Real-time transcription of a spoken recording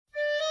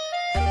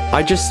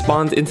I just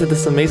spawned into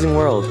this amazing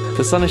world.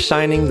 The sun is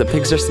shining, the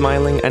pigs are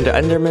smiling, and the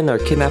Endermen are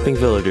kidnapping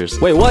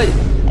villagers. Wait, what?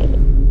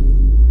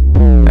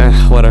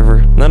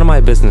 Whatever. None of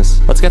my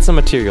business. Let's get some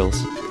materials.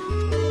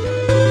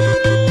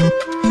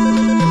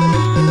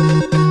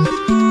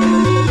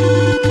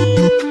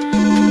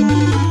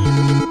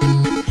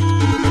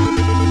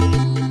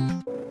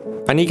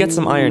 I need to get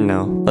some iron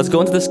now. Let's go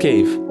into this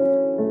cave.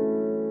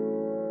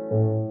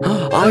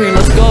 Iron,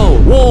 let's go!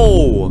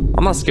 Whoa!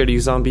 I'm not scared of you,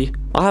 zombie.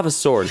 I'll have a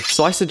sword,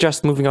 so I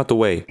suggest moving out the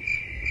way.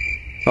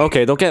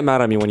 Okay, don't get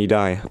mad at me when you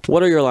die.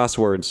 What are your last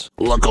words?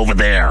 Look over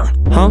there.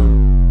 Huh?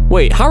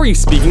 Wait, how are you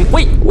speaking?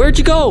 Wait, where'd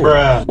you go?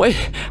 Bruh. Wait,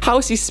 how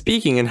is he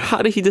speaking and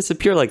how did he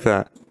disappear like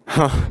that?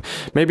 Huh,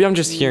 maybe I'm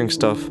just hearing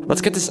stuff.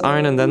 Let's get this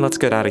iron and then let's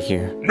get out of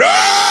here.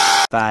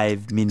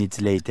 5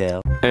 minutes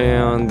later.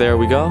 And there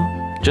we go.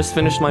 Just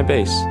finished my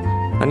base.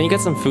 I need to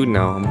get some food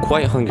now. I'm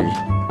quite hungry.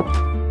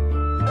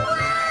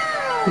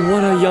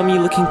 What a yummy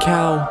looking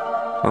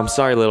cow. I'm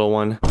sorry, little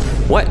one.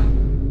 What?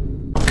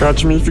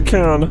 Catch me if you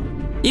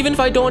can. Even if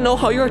I don't know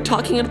how you're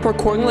talking and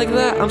parkouring like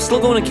that, I'm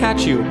still going to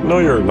catch you. No,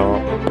 you're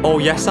not. Oh,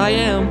 yes, I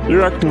am.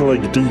 You're acting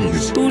like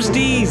these. Who's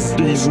these?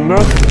 These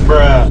nuts.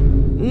 Bruh.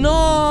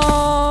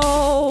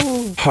 No!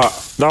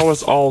 Ha, that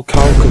was all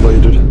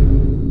calculated.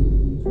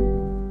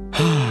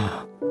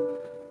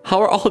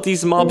 How are all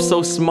these mobs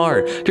so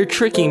smart? They're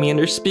tricking me and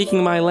they're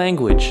speaking my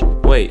language.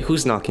 Wait,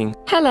 who's knocking?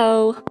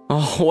 Hello.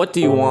 Oh, what do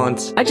you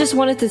want? I just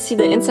wanted to see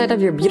the inside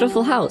of your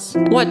beautiful house.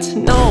 What?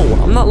 No,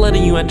 I'm not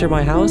letting you enter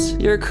my house.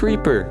 You're a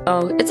creeper.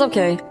 Oh, it's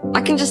okay.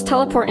 I can just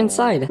teleport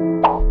inside.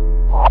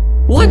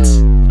 What?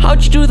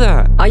 How'd you do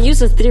that? I use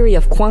the theory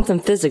of quantum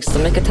physics to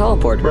make a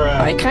teleport.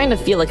 Bruh. I kind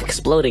of feel like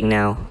exploding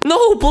now.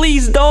 No,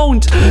 please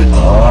don't!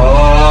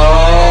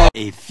 A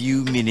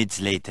few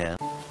minutes later.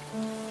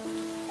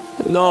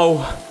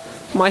 No,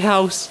 my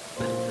house.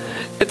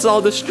 It's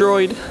all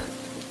destroyed.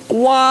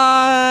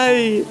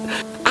 Why?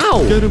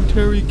 Ow! Get him,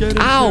 Terry, get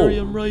him, Ow. Terry,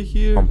 I'm right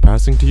here. I'm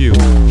passing to you.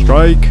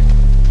 Strike!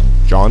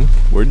 John,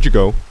 where'd you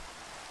go?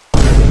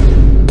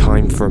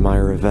 Time for my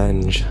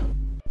revenge.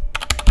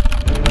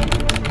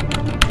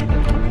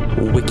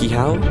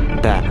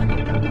 WikiHow? That.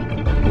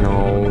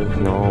 No,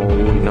 no,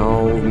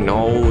 no,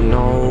 no,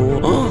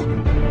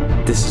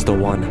 no. This is the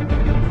one.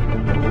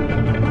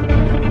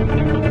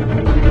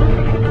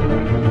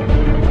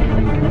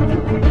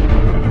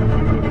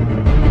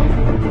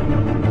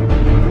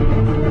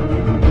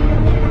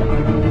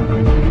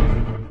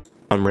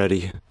 I'm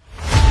ready.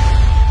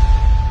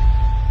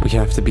 We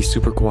have to be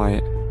super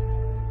quiet.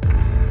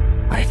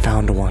 I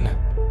found one.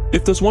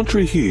 If there's one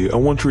tree here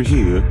and one tree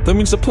here, that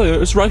means the player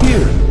is right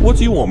here. What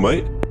do you want,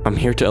 mate? I'm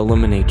here to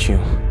eliminate you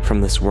from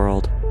this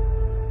world.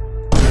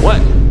 What?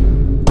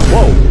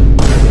 Whoa!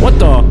 What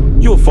the?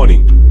 You're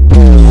funny.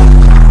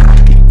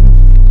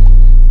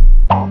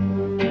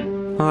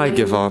 I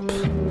give up.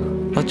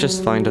 Let's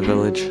just find a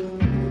village.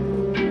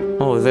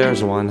 Oh,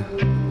 there's one.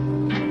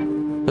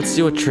 Let's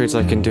see what trades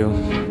I can do.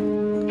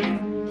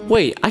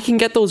 Wait, I can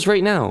get those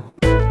right now.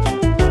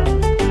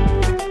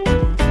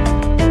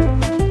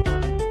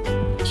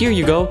 Here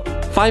you go.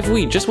 5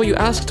 wheat, just what you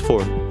asked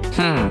for.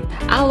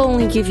 I'll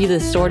only give you the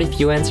sword if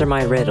you answer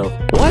my riddle.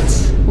 What?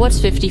 What's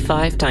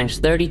 55 times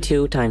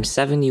 32 times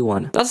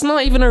 71? That's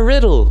not even a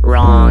riddle.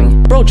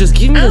 Wrong. Bro, just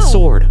give me the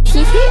sword.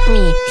 He hit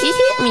me. He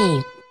hit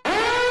me.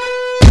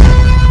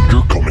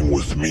 You're coming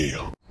with me.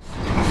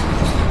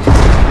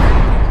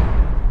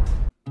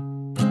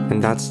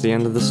 And that's the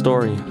end of the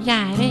story.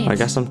 Yeah, it is. I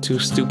guess I'm too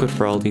stupid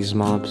for all these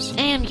mobs.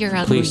 And you're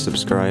ugly. Please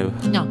subscribe.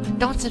 No,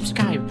 don't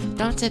subscribe.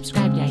 Don't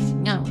subscribe, guys.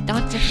 No,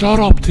 don't subscribe.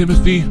 Shut up,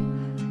 Timothy.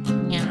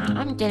 Yeah,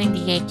 I'm getting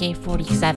the AK-47.